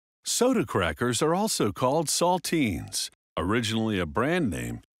Soda crackers are also called saltines, originally a brand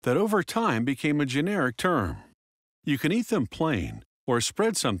name that over time became a generic term. You can eat them plain, or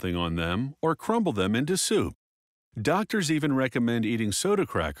spread something on them, or crumble them into soup. Doctors even recommend eating soda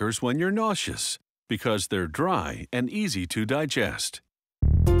crackers when you're nauseous, because they're dry and easy to digest.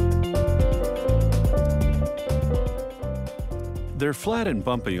 They're flat and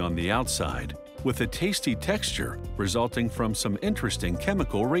bumpy on the outside, with a tasty texture resulting from some interesting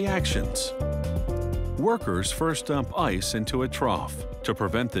chemical reactions. Workers first dump ice into a trough to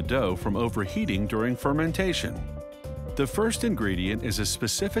prevent the dough from overheating during fermentation. The first ingredient is a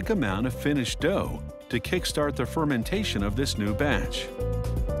specific amount of finished dough to kickstart the fermentation of this new batch.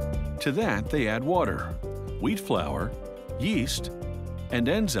 To that, they add water, wheat flour, yeast, and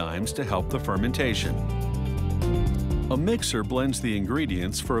enzymes to help the fermentation. A mixer blends the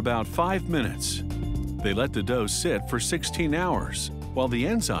ingredients for about 5 minutes. They let the dough sit for 16 hours, while the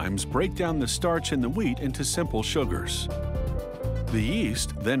enzymes break down the starch in the wheat into simple sugars. The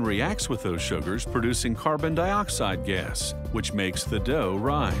yeast then reacts with those sugars, producing carbon dioxide gas, which makes the dough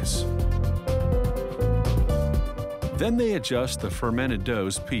rise. Then they adjust the fermented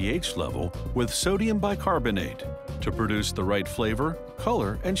dough's pH level with sodium bicarbonate to produce the right flavor,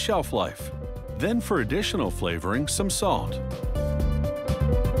 color, and shelf life. Then for additional flavoring, some salt,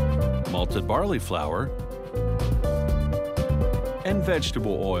 malted barley flour, and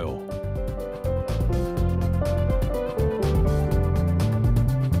vegetable oil.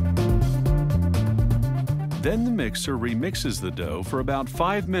 Then the mixer remixes the dough for about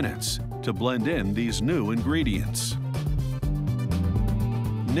 5 minutes to blend in these new ingredients.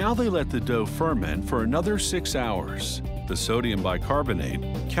 Now they let the dough ferment for another 6 hours. The sodium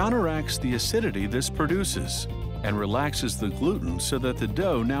bicarbonate counteracts the acidity this produces and relaxes the gluten so that the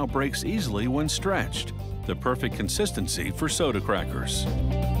dough now breaks easily when stretched, the perfect consistency for soda crackers.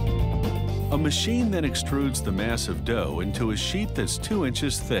 A machine then extrudes the mass of dough into a sheet that's 2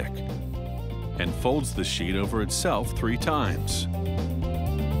 inches thick and folds the sheet over itself 3 times.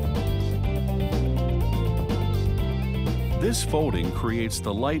 This folding creates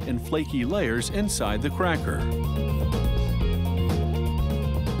the light and flaky layers inside the cracker.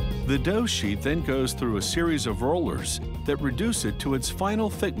 The dough sheet then goes through a series of rollers that reduce it to its final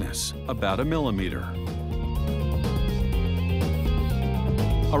thickness, about 1 millimeter.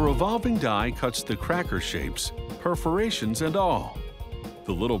 A revolving die cuts the cracker shapes, perforations and all.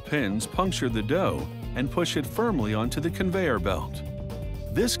 The little pins puncture the dough and push it firmly onto the conveyor belt.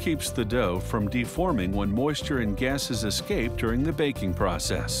 This keeps the dough from deforming when moisture and gases escape during the baking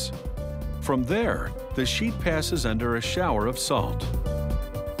process. From there, the sheet passes under a shower of salt.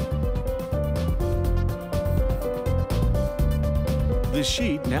 The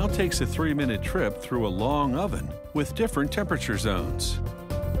sheet now takes a 3-minute trip through a long oven with different temperature zones.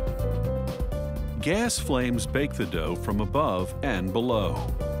 Gas flames bake the dough from above and below.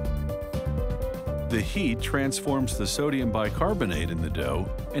 The heat transforms the sodium bicarbonate in the dough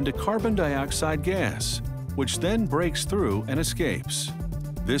into carbon dioxide gas, which then breaks through and escapes.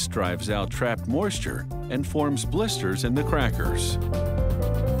 This drives out trapped moisture and forms blisters in the crackers.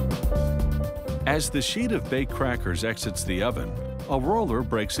 As the sheet of baked crackers exits the oven, a roller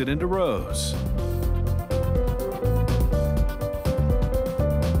breaks it into rows.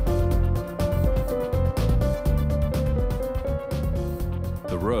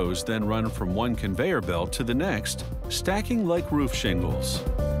 The rows then run from one conveyor belt to the next, stacking like roof shingles.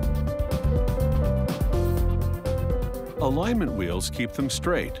 Alignment wheels keep them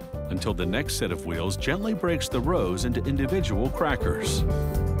straight until the next set of wheels gently breaks the rows into individual crackers.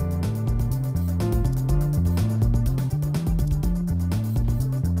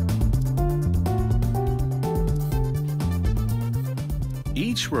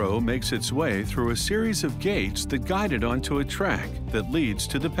 Each row makes its way through a series of gates that guide it onto a track that leads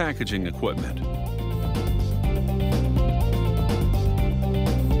to the packaging equipment.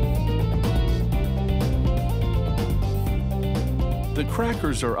 The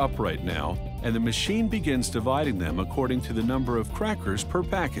crackers are upright now, and the machine begins dividing them according to the number of crackers per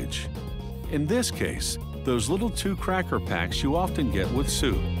package. In this case, those little 2 cracker packs you often get with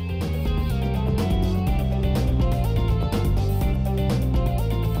soup.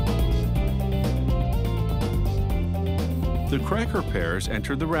 The cracker pairs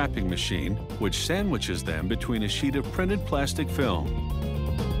enter the wrapping machine, which sandwiches them between a sheet of printed plastic film.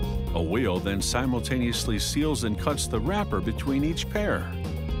 A wheel then simultaneously seals and cuts the wrapper between each pair.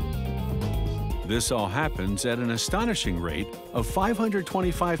 This all happens at an astonishing rate of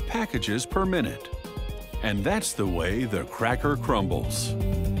 525 packages per minute. And that's the way the cracker crumbles.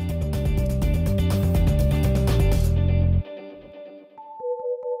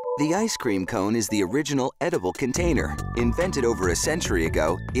 The ice cream cone is the original edible container. Invented over a century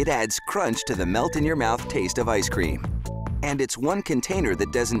ago, it adds crunch to the melt-in-your-mouth taste of ice cream. And it's one container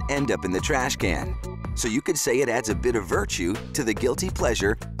that doesn't end up in the trash can. So you could say it adds a bit of virtue to the guilty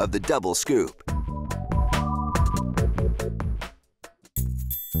pleasure of the double scoop.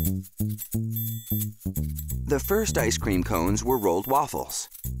 The first ice cream cones were rolled waffles,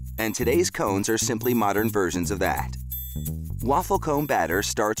 and today's cones are simply modern versions of that. Waffle cone batter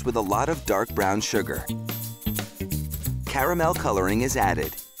starts with a lot of dark brown sugar. Caramel coloring is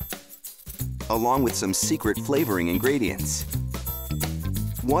added, along with some secret flavoring ingredients.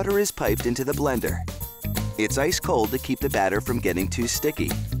 Water is piped into the blender. It's ice cold to keep the batter from getting too sticky.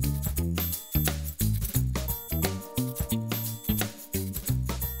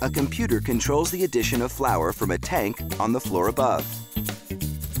 A computer controls the addition of flour from a tank on the floor above.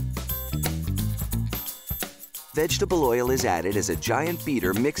 Vegetable oil is added as a giant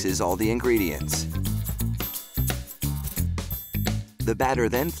beater mixes all the ingredients. The batter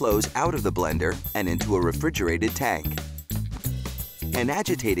then flows out of the blender and into a refrigerated tank. An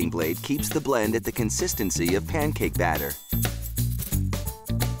agitating blade keeps the blend at the consistency of pancake batter.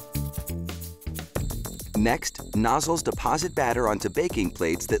 Next, nozzles deposit batter onto baking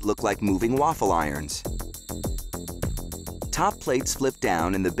plates that look like moving waffle irons. Top plates flip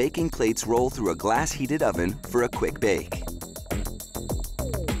down and the baking plates roll through a glass-heated oven for a quick bake.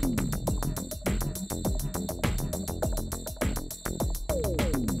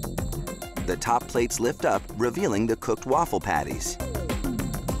 The top plates lift up, revealing the cooked waffle patties.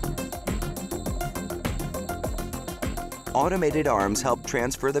 Automated arms help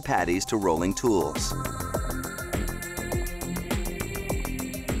transfer the patties to rolling tools.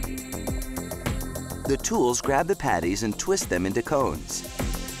 The tools grab the patties and twist them into cones.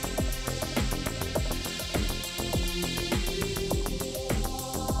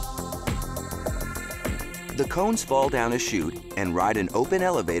 The cones fall down a chute and ride an open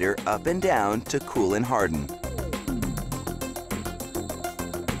elevator up and down to cool and harden.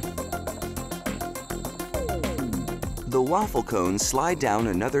 The waffle cones slide down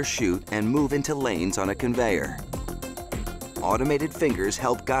another chute and move into lanes on a conveyor. Automated fingers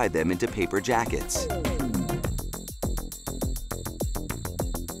help guide them into paper jackets.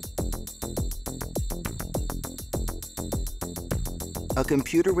 A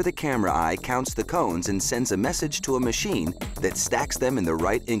computer with a camera eye counts the cones and sends a message to a machine that stacks them in the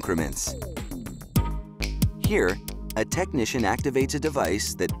right increments. Here, a technician activates a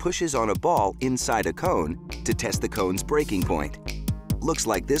device that pushes on a ball inside a cone to test the cone's breaking point. Looks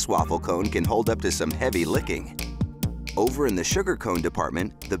like this waffle cone can hold up to some heavy licking. Over in the sugar cone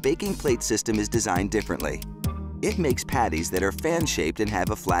department, the baking plate system is designed differently. It makes patties that are fan-shaped and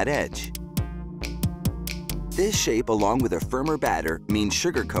have a flat edge. This shape, along with a firmer batter, means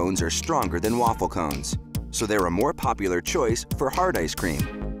sugar cones are stronger than waffle cones, so they're a more popular choice for hard ice cream.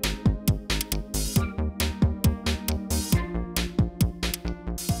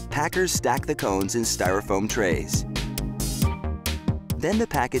 Packers stack the cones in styrofoam trays. Then the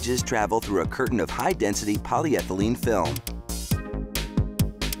packages travel through a curtain of high-density polyethylene film.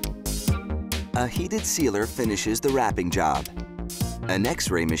 A heated sealer finishes the wrapping job. An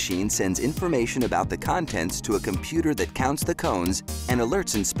X-ray machine sends information about the contents to a computer that counts the cones and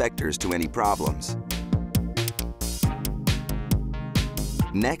alerts inspectors to any problems.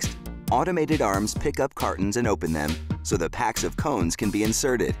 Next, automated arms pick up cartons and open them so the packs of cones can be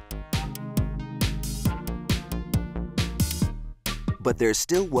inserted. But there's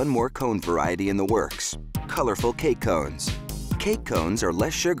still one more cone variety in the works: colorful cake cones. Cake cones are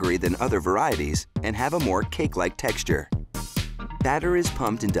less sugary than other varieties and have a more cake-like texture. Batter is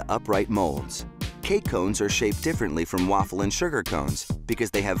pumped into upright molds. Cake cones are shaped differently from waffle and sugar cones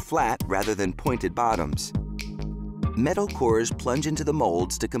because they have flat rather than pointed bottoms. Metal cores plunge into the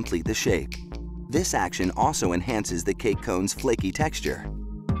molds to complete the shape. This action also enhances the cake cone's flaky texture.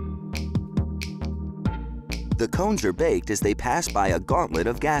 The cones are baked as they pass by a gauntlet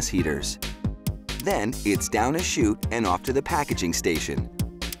of gas heaters. Then it's down a chute and off to the packaging station.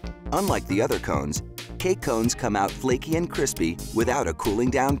 Unlike the other cones, cake cones come out flaky and crispy without a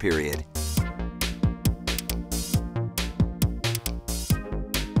cooling down period.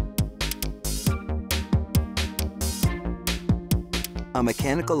 A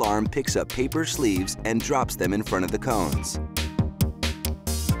mechanical arm picks up paper sleeves and drops them in front of the cones.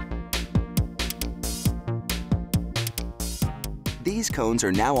 These cones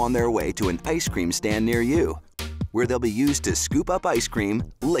are now on their way to an ice cream stand near you, where they'll be used to scoop up ice cream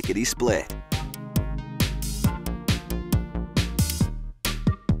lickety-split.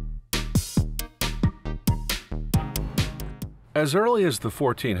 As early as the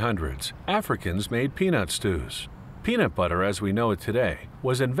 1400s, Africans made peanut stews. Peanut butter as we know it today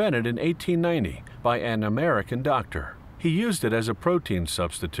was invented in 1890 by an American doctor. He used it as a protein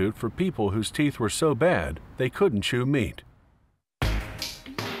substitute for people whose teeth were so bad they couldn't chew meat.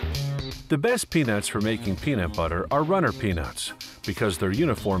 The best peanuts for making peanut butter are runner peanuts. Because they're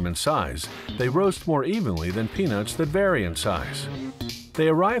uniform in size, they roast more evenly than peanuts that vary in size. They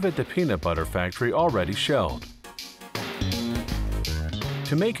arrive at the peanut butter factory already shelled.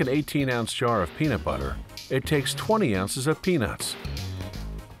 To make an 18-ounce jar of peanut butter, it takes 20 ounces of peanuts.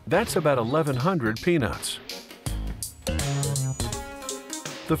 That's about 1,100 peanuts.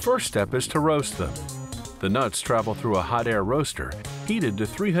 The first step is to roast them. The nuts travel through a hot air roaster, heated to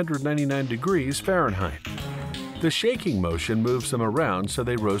 399 degrees Fahrenheit. The shaking motion moves them around so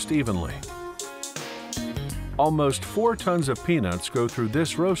they roast evenly. Almost 4 tons of peanuts go through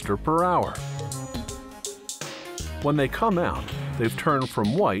this roaster per hour. When they come out, they've turned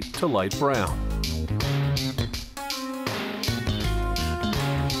from white to light brown.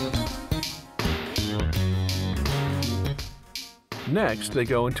 Next, they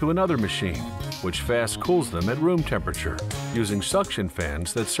go into another machine, which fast cools them at room temperature, using suction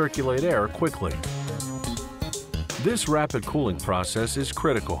fans that circulate air quickly. This rapid cooling process is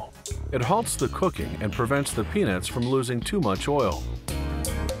critical. It halts the cooking and prevents the peanuts from losing too much oil.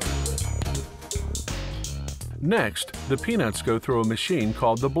 Next, the peanuts go through a machine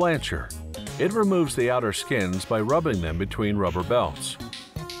called the blancher. It removes the outer skins by rubbing them between rubber belts.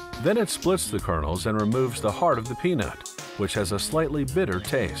 Then it splits the kernels and removes the heart of the peanut, which has a slightly bitter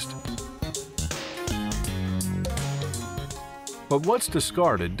taste. But what's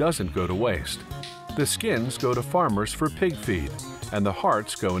discarded doesn't go to waste. The skins go to farmers for pig feed, and the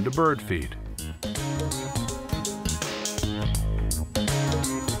hearts go into bird feed.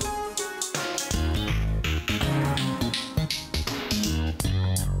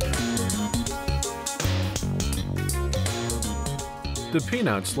 The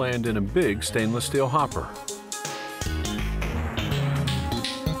peanuts land in a big stainless steel hopper.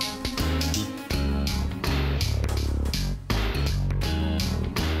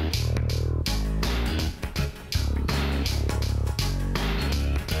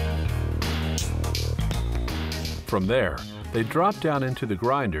 From there, they drop down into the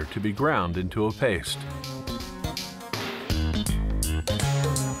grinder to be ground into a paste.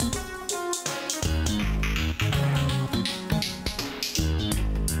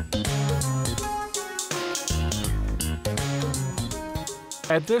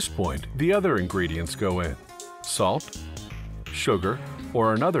 At this point, the other ingredients go in: salt, sugar,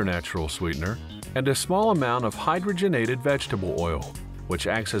 or another natural sweetener, and a small amount of hydrogenated vegetable oil, which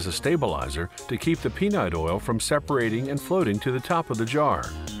acts as a stabilizer to keep the peanut oil from separating and floating to the top of the jar.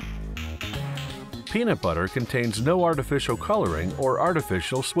 Peanut butter contains no artificial coloring or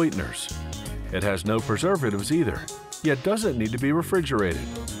artificial sweeteners. It has no preservatives either, yet doesn't need to be refrigerated.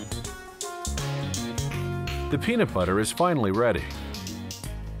 The peanut butter is finally ready.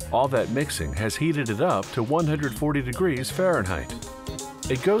 All that mixing has heated it up to 140 degrees Fahrenheit.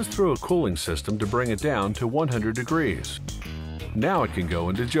 It goes through a cooling system to bring it down to 100 degrees. Now it can go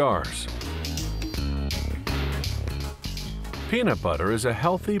into jars. Peanut butter is a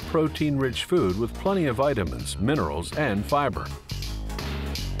healthy, protein-rich food with plenty of vitamins, minerals, and fiber.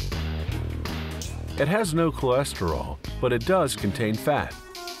 It has no cholesterol, but it does contain fat.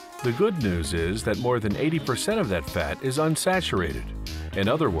 The good news is that more than 80% of that fat is unsaturated. In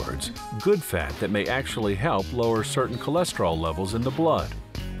other words, good fat that may actually help lower certain cholesterol levels in the blood.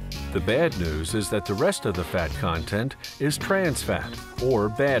 The bad news is that the rest of the fat content is trans fat, or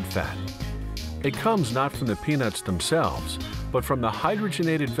bad fat. It comes not from the peanuts themselves, but from the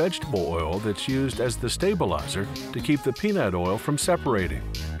hydrogenated vegetable oil that's used as the stabilizer to keep the peanut oil from separating.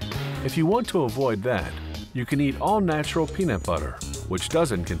 If you want to avoid that, you can eat all natural peanut butter, which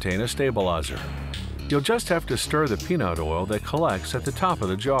doesn't contain a stabilizer. You'll just have to stir the peanut oil that collects at the top of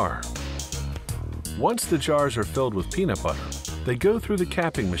the jar. Once the jars are filled with peanut butter, they go through the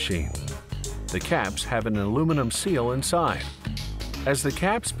capping machine. The caps have an aluminum seal inside. As the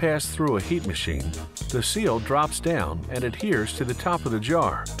caps pass through a heat machine, the seal drops down and adheres to the top of the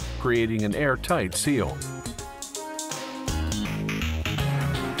jar, creating an airtight seal.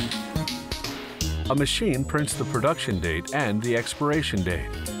 A machine prints the production date and the expiration date.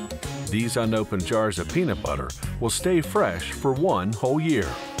 These unopened jars of peanut butter will stay fresh for 1 whole year.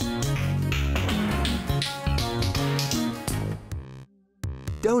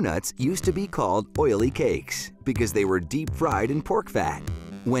 Donuts used to be called oily cakes because they were deep fried in pork fat.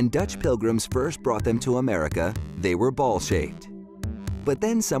 When Dutch pilgrims first brought them to America, they were ball-shaped. But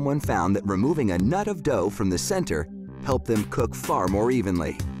then someone found that removing a nut of dough from the center helped them cook far more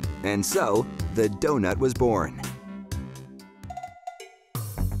evenly. And so, the donut was born.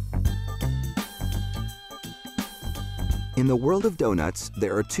 In the world of donuts,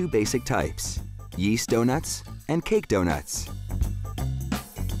 there are two basic types: yeast donuts and cake donuts.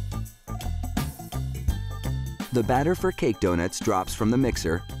 The batter for cake donuts drops from the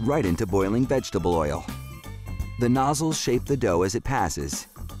mixer right into boiling vegetable oil. The nozzles shape the dough as it passes.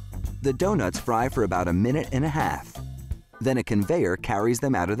 The donuts fry for about a minute and a half. Then a conveyor carries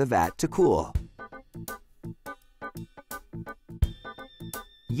them out of the vat to cool.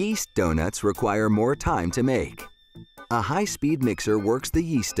 Yeast donuts require more time to make. A high-speed mixer works the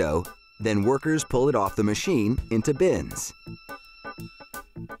yeast dough, then workers pull it off the machine into bins.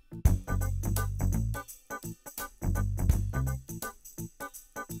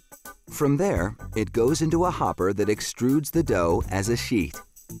 From there, it goes into a hopper that extrudes the dough as a sheet.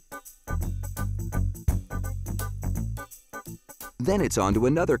 Then it's onto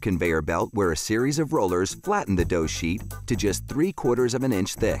another conveyor belt where a series of rollers flatten the dough sheet to just 3/4 of an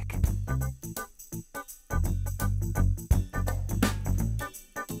inch thick.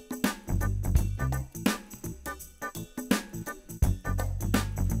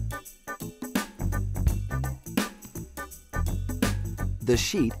 The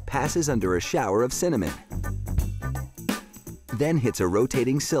sheet passes under a shower of cinnamon, then hits a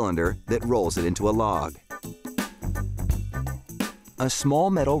rotating cylinder that rolls it into a log. A small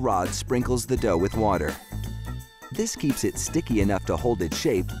metal rod sprinkles the dough with water. This keeps it sticky enough to hold its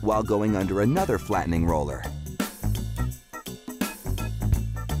shape while going under another flattening roller.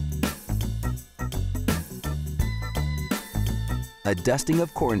 A dusting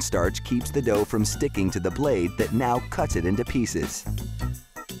of cornstarch keeps the dough from sticking to the blade that now cuts it into pieces.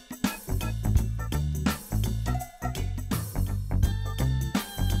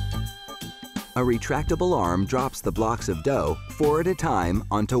 A retractable arm drops the blocks of dough 4 at a time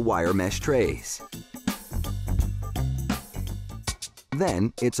onto wire mesh trays.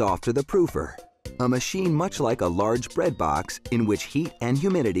 Then it's off to the proofer, a machine much like a large bread box in which heat and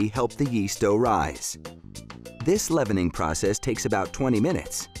humidity help the yeast dough rise. This leavening process takes about 20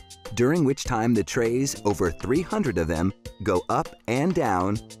 minutes, during which time the trays, over 300 of them, go up and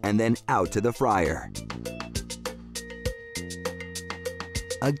down and then out to the fryer.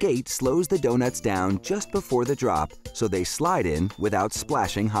 A gate slows the donuts down just before the drop so they slide in without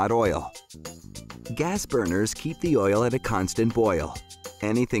splashing hot oil. Gas burners keep the oil at a constant boil.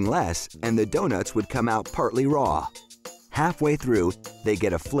 Anything less and the donuts would come out partly raw. Halfway through, they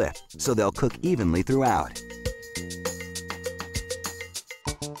get a flip so they'll cook evenly throughout.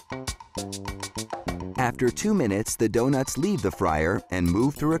 After 2 minutes, the donuts leave the fryer and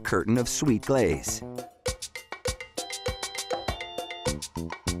move through a curtain of sweet glaze.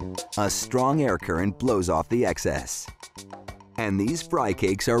 A strong air current blows off the excess. And these fry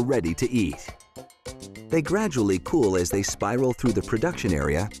cakes are ready to eat. They gradually cool as they spiral through the production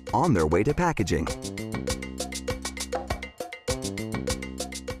area on their way to packaging.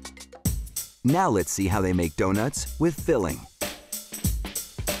 Now let's see how they make donuts with filling.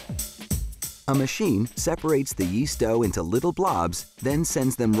 A machine separates the yeast dough into little blobs, then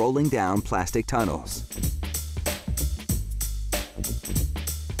sends them rolling down plastic tunnels.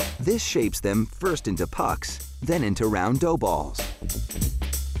 This shapes them first into pucks, then into round dough balls.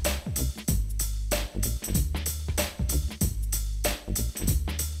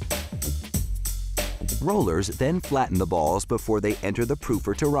 Rollers then flatten the balls before they enter the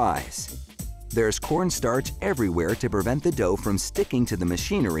proofer to rise. There's cornstarch everywhere to prevent the dough from sticking to the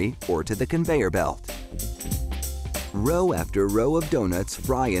machinery or to the conveyor belt. Row after row of donuts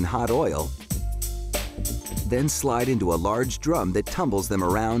fry in hot oil, then slide into a large drum that tumbles them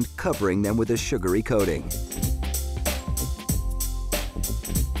around, covering them with a sugary coating.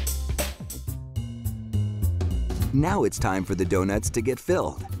 Now it's time for the donuts to get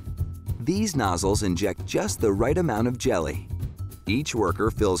filled. These nozzles inject just the right amount of jelly. Each worker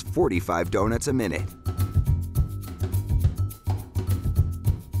fills 45 donuts a minute.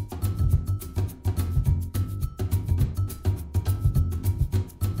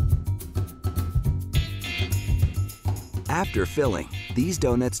 After filling, these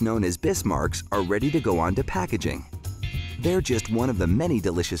donuts known as Bismarcks are ready to go on to packaging. They're just one of the many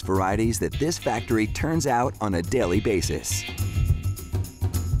delicious varieties that this factory turns out on a daily basis.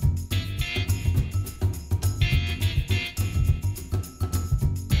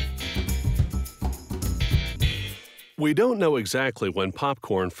 We don't know exactly when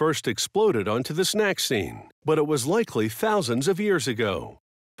popcorn first exploded onto the snack scene, but it was likely thousands of years ago.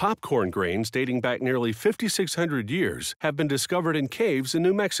 Popcorn grains dating back nearly 5,600 years have been discovered in caves in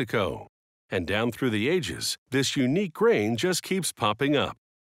New Mexico. And down through the ages, this unique grain just keeps popping up.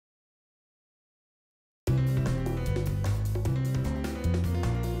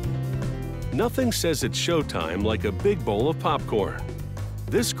 Nothing says it's showtime like a big bowl of popcorn.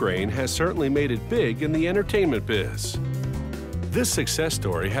 This grain has certainly made it big in the entertainment biz. This success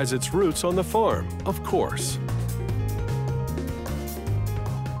story has its roots on the farm, of course.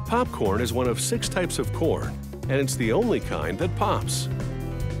 Popcorn is one of 6 types of corn, and it's the only kind that pops.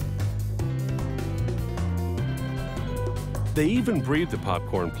 They even breed the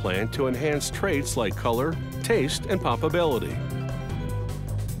popcorn plant to enhance traits like color, taste, and poppability.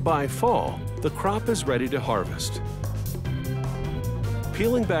 By fall, the crop is ready to harvest.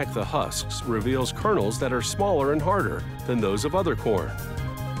 Peeling back the husks reveals kernels that are smaller and harder than those of other corn.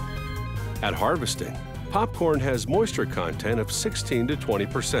 At harvesting, popcorn has moisture content of 16 to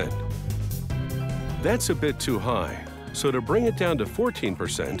 20%. That's a bit too high, so to bring it down to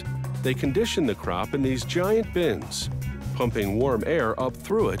 14%, they condition the crop in these giant bins, pumping warm air up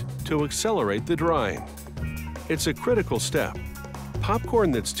through it to accelerate the drying. It's a critical step.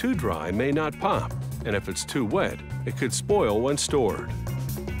 Popcorn that's too dry may not pop, and if it's too wet, it could spoil when stored.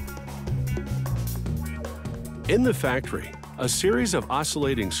 In the factory, a series of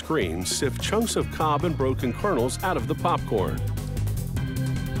oscillating screens sift chunks of cob and broken kernels out of the popcorn.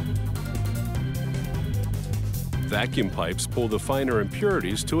 Vacuum pipes pull the finer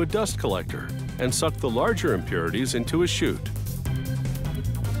impurities to a dust collector and suck the larger impurities into a chute.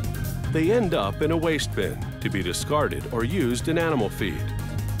 They end up in a waste bin to be discarded or used in animal feed.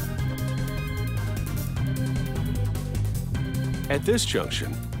 At this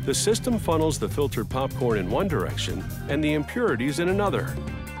junction, the system funnels the filtered popcorn in one direction and the impurities in another.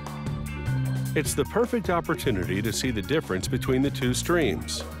 It's the perfect opportunity to see the difference between the two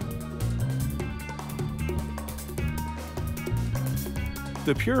streams.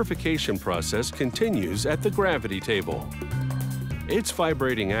 The purification process continues at the gravity table. Its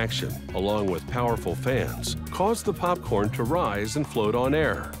vibrating action, along with powerful fans, cause the popcorn to rise and float on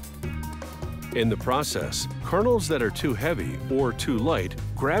air. In the process, kernels that are too heavy or too light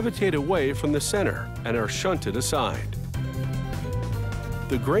gravitate away from the center and are shunted aside.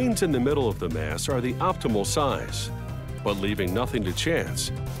 The grains in the middle of the mass are the optimal size, but leaving nothing to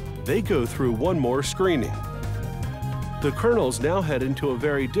chance, they go through one more screening. The kernels now head into a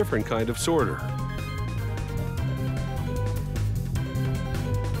very different kind of sorter.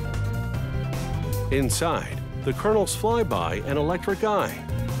 Inside, the kernels fly by an electric eye.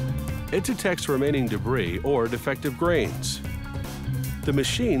 It detects remaining debris or defective grains. The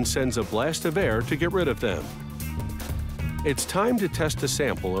machine sends a blast of air to get rid of them. It's time to test a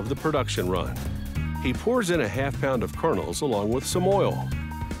sample of the production run. He pours in a ½ pound of kernels along with some oil.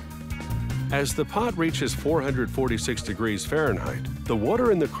 As the pot reaches 446 degrees Fahrenheit, the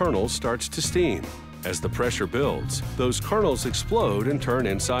water in the kernels starts to steam. As the pressure builds, those kernels explode and turn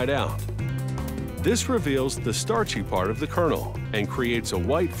inside out. This reveals the starchy part of the kernel and creates a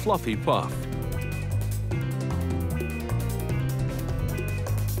white, fluffy puff.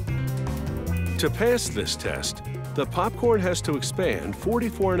 To pass this test, the popcorn has to expand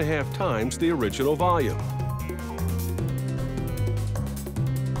 44.5 times the original volume.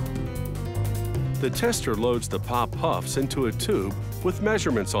 The tester loads the pop puffs into a tube with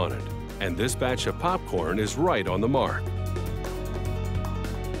measurements on it, and this batch of popcorn is right on the mark.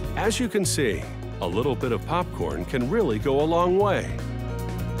 As you can see, a little bit of popcorn can really go a long way.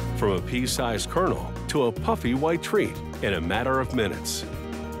 From a pea-sized kernel to a puffy white treat in a matter of minutes.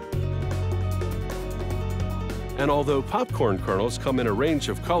 And although popcorn kernels come in a range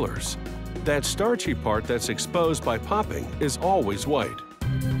of colors, that starchy part that's exposed by popping is always white.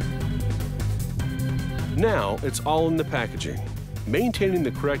 Now it's all in the packaging. Maintaining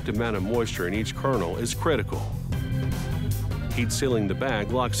the correct amount of moisture in each kernel is critical. Heat sealing the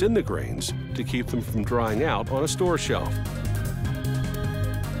bag locks in the grains to keep them from drying out on a store shelf.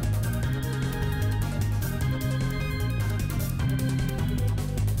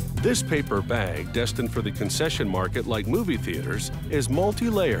 This paper bag, destined for the concession market like movie theaters, is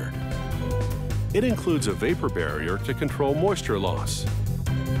multi-layered. It includes a vapor barrier to control moisture loss.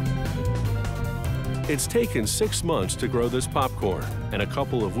 It's taken 6 months to grow this popcorn and a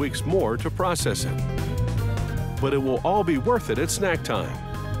couple of weeks more to process it. But it will all be worth it at snack time.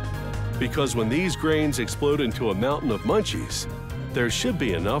 Because when these grains explode into a mountain of munchies, there should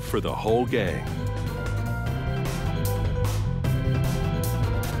be enough for the whole gang.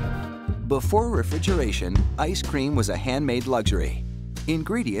 Before refrigeration, ice cream was a handmade luxury.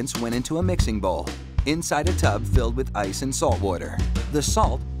 Ingredients went into a mixing bowl, inside a tub filled with ice and salt water. The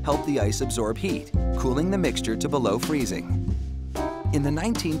salt helped the ice absorb heat, cooling the mixture to below freezing. In the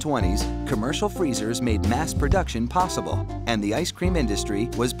 1920s, commercial freezers made mass production possible, and the ice cream industry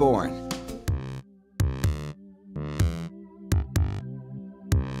was born.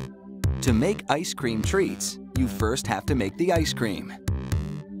 To make ice cream treats, you first have to make the ice cream.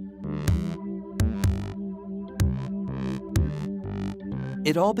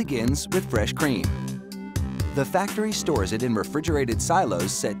 It all begins with fresh cream. The factory stores it in refrigerated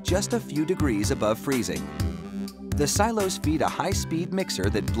silos set just a few degrees above freezing. The silos feed a high-speed mixer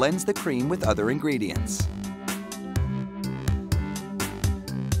that blends the cream with other ingredients.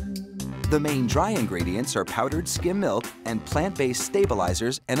 The main dry ingredients are powdered skim milk and plant-based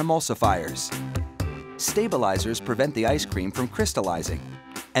stabilizers and emulsifiers. Stabilizers prevent the ice cream from crystallizing,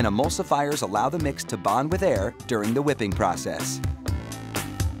 and emulsifiers allow the mix to bond with air during the whipping process.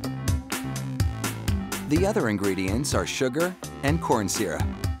 The other ingredients are sugar and corn syrup.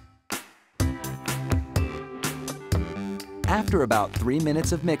 After about 3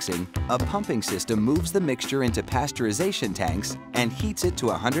 minutes of mixing, a pumping system moves the mixture into pasteurization tanks and heats it to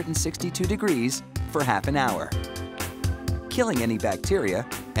 162 degrees for half an hour, killing any bacteria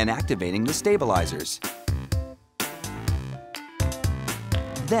and activating the stabilizers.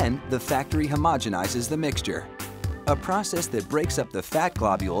 Then, the factory homogenizes the mixture, a process that breaks up the fat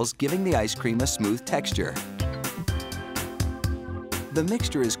globules, giving the ice cream a smooth texture. The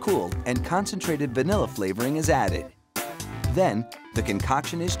mixture is cooled and concentrated vanilla flavoring is added. Then, the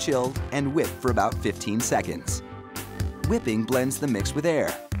concoction is chilled and whipped for about 15 seconds. Whipping blends the mix with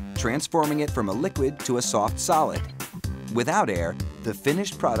air, transforming it from a liquid to a soft solid. Without air, the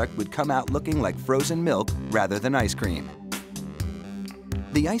finished product would come out looking like frozen milk rather than ice cream.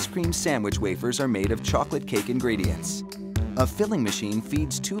 The ice cream sandwich wafers are made of chocolate cake ingredients. A filling machine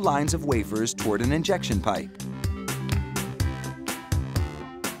feeds 2 lines of wafers toward an injection pipe.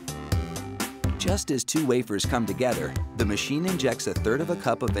 Just as 2 wafers come together, the machine injects 1/3 of a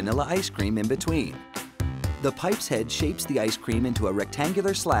cup of vanilla ice cream in between. The pipe's head shapes the ice cream into a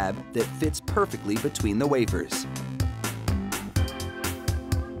rectangular slab that fits perfectly between the wafers.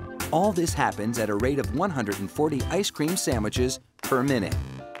 All this happens at a rate of 140 ice cream sandwiches per minute.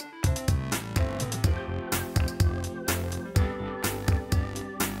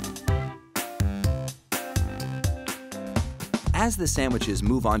 As the sandwiches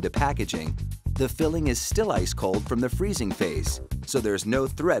move on to packaging, the filling is still ice cold from the freezing phase, so there's no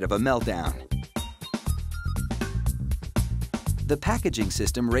threat of a meltdown. The packaging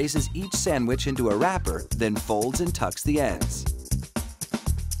system raises each sandwich into a wrapper, then folds and tucks the ends.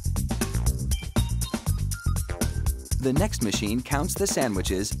 The next machine counts the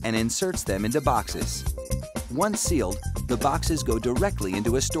sandwiches and inserts them into boxes. Once sealed, the boxes go directly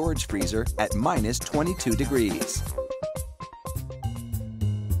into a storage freezer at -22 degrees.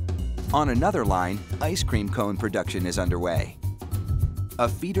 On another line, ice cream cone production is underway. A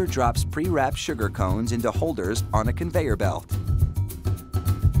feeder drops pre-wrapped sugar cones into holders on a conveyor belt.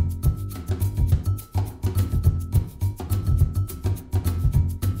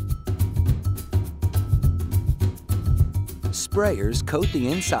 Sprayers coat the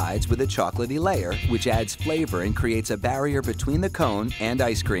insides with a chocolatey layer, which adds flavor and creates a barrier between the cone and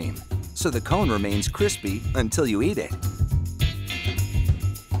ice cream, so the cone remains crispy until you eat it.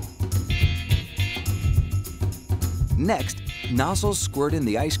 Next, nozzles squirt in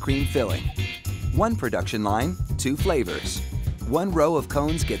the ice cream filling. 1 production line, 2 flavors. 1 row of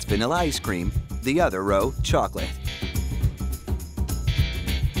cones gets vanilla ice cream, the other row chocolate.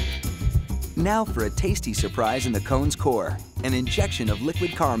 Now for a tasty surprise in the cone's core, an injection of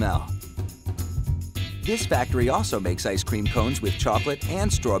liquid caramel. This factory also makes ice cream cones with chocolate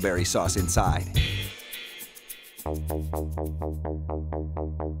and strawberry sauce inside.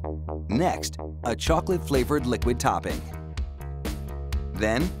 Next, a chocolate-flavored liquid topping.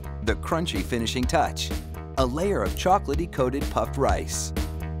 Then, the crunchy finishing touch, a layer of chocolatey-coated puffed rice.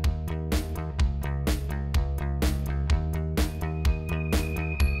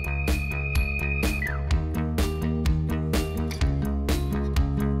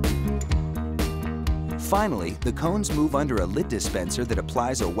 Finally, the cones move under a lid dispenser that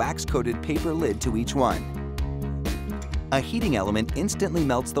applies a wax-coated paper lid to each one. A heating element instantly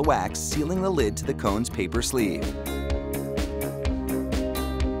melts the wax, sealing the lid to the cone's paper sleeve.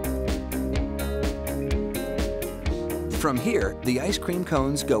 From here, the ice cream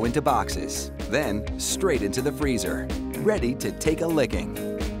cones go into boxes, then straight into the freezer, ready to take a licking.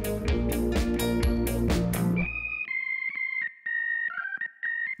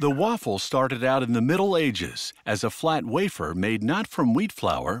 The waffle started out in the Middle Ages as a flat wafer made not from wheat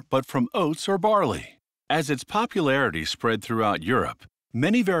flour but from oats or barley. As its popularity spread throughout Europe,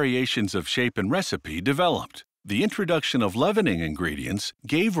 many variations of shape and recipe developed. The introduction of leavening ingredients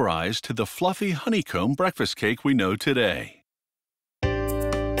gave rise to the fluffy honeycomb breakfast cake we know today.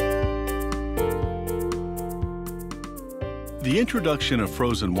 The introduction of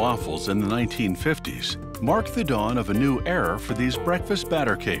frozen waffles in the 1950s marked the dawn of a new era for these breakfast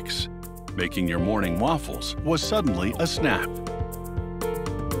batter cakes. Making your morning waffles was suddenly a snap.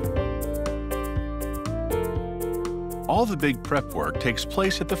 All the big prep work takes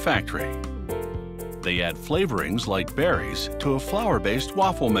place at the factory. They add flavorings like berries to a flour-based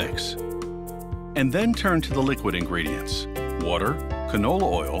waffle mix, and then turn to the liquid ingredients: water, canola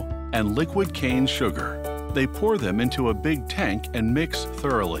oil, and liquid cane sugar. They pour them into a big tank and mix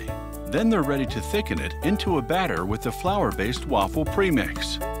thoroughly. Then they're ready to thicken it into a batter with the flour-based waffle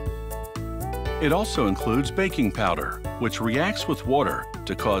premix. It also includes baking powder, which reacts with water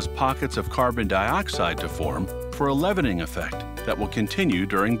to cause pockets of carbon dioxide to form for a leavening effect that will continue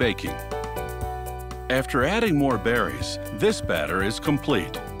during baking. After adding more berries, this batter is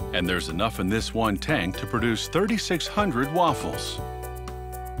complete, and there's enough in this one tank to produce 3,600 waffles.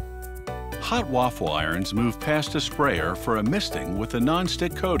 Hot waffle irons move past a sprayer for a misting with a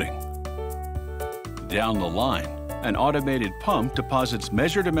non-stick coating. Down the line, an automated pump deposits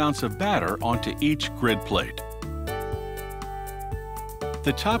measured amounts of batter onto each grid plate.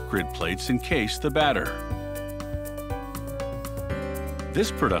 The top grid plates encase the batter. This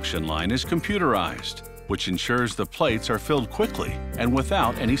production line is computerized, which ensures the plates are filled quickly and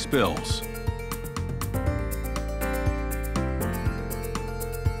without any spills.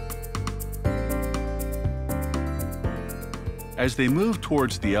 As they move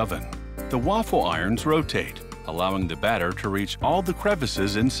towards the oven, the waffle irons rotate, allowing the batter to reach all the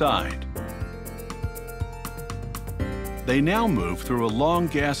crevices inside. They now move through a long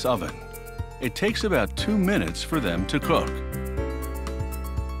gas oven. It takes about 2 minutes for them to cook.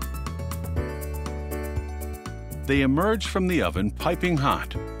 They emerge from the oven piping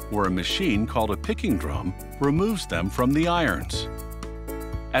hot, where a machine called a picking drum removes them from the irons.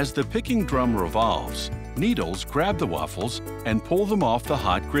 As the picking drum revolves, needles grab the waffles and pull them off the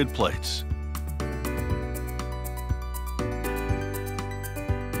hot grid plates.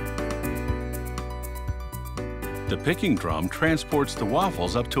 The picking drum transports the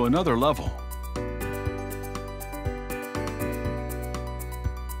waffles up to another level.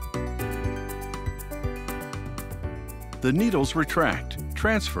 The needles retract,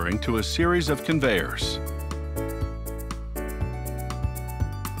 transferring to a series of conveyors.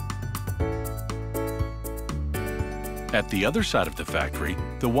 At the other side of the factory,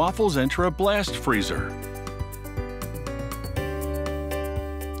 the waffles enter a blast freezer.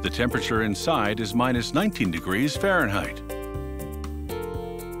 The temperature inside is minus 19 degrees Fahrenheit.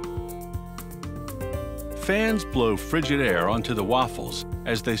 Fans blow frigid air onto the waffles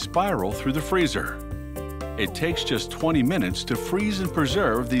as they spiral through the freezer. It takes just 20 minutes to freeze and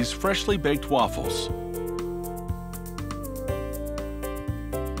preserve these freshly baked waffles.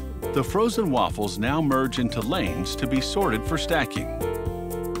 The frozen waffles now merge into lanes to be sorted for stacking.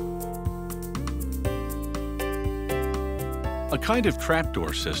 A kind of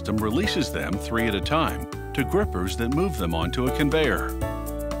trapdoor system releases them 3 at a time to grippers that move them onto a conveyor.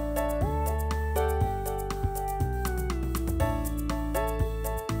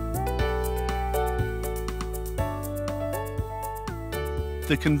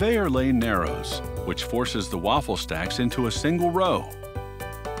 The conveyor lane narrows, which forces the waffle stacks into a single row.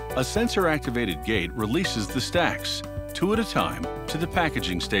 A sensor-activated gate releases the stacks, 2 at a time, to the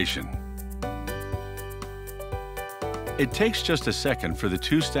packaging station. It takes just a second for the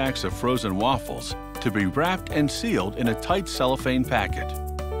 2 stacks of frozen waffles to be wrapped and sealed in a tight cellophane packet.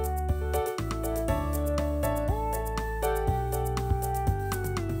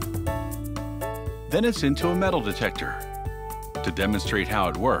 Then it's into a metal detector. To demonstrate how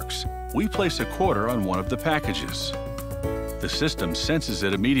it works, we place a quarter on one of the packages. The system senses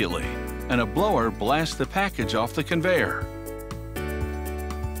it immediately, and a blower blasts the package off the conveyor.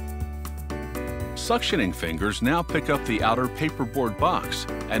 Suctioning fingers now pick up the outer paperboard box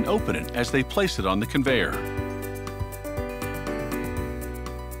and open it as they place it on the conveyor.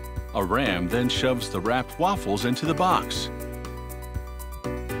 A ram then shoves the wrapped waffles into the box.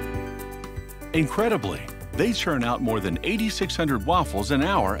 Incredibly, they churn out more than 8,600 waffles an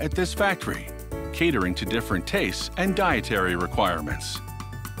hour at this factory, catering to different tastes and dietary requirements.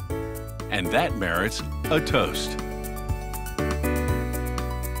 And that merits a toast.